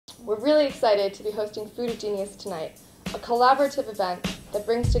We're really excited to be hosting Food Genius tonight, a collaborative event that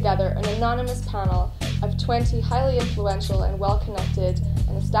brings together an anonymous panel of 20 highly influential and well-connected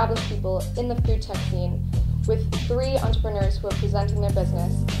and established people in the food tech scene, with 3 entrepreneurs who are presenting their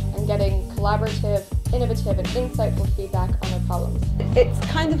business and getting collaborative, innovative and insightful feedback on their problems. It's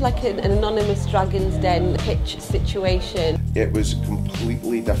kind of like an anonymous Dragon's Den pitch situation. It was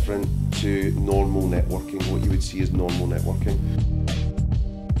completely different to normal networking, what you would see as normal networking.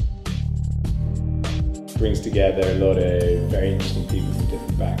 Brings together a lot of very interesting people from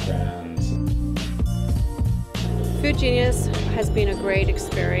different backgrounds. Food Genius has been a great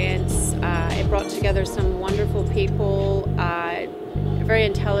experience. It brought together some wonderful people, a very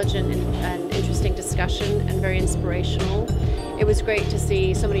intelligent and interesting discussion, and very inspirational. It was great to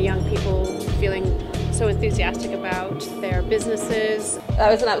see so many young people feeling so enthusiastic about their businesses.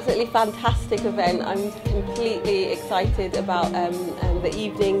 That was an absolutely fantastic event. I'm completely excited about the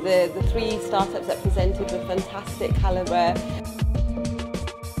evening. The 3 startups that presented were fantastic calibre.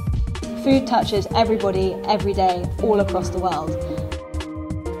 Food touches everybody, every day, all across the world.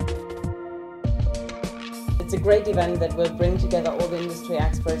 It's a great event that will bring together all the industry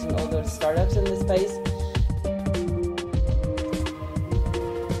experts and all the startups in the space.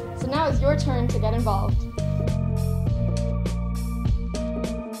 So now it's your turn to get involved.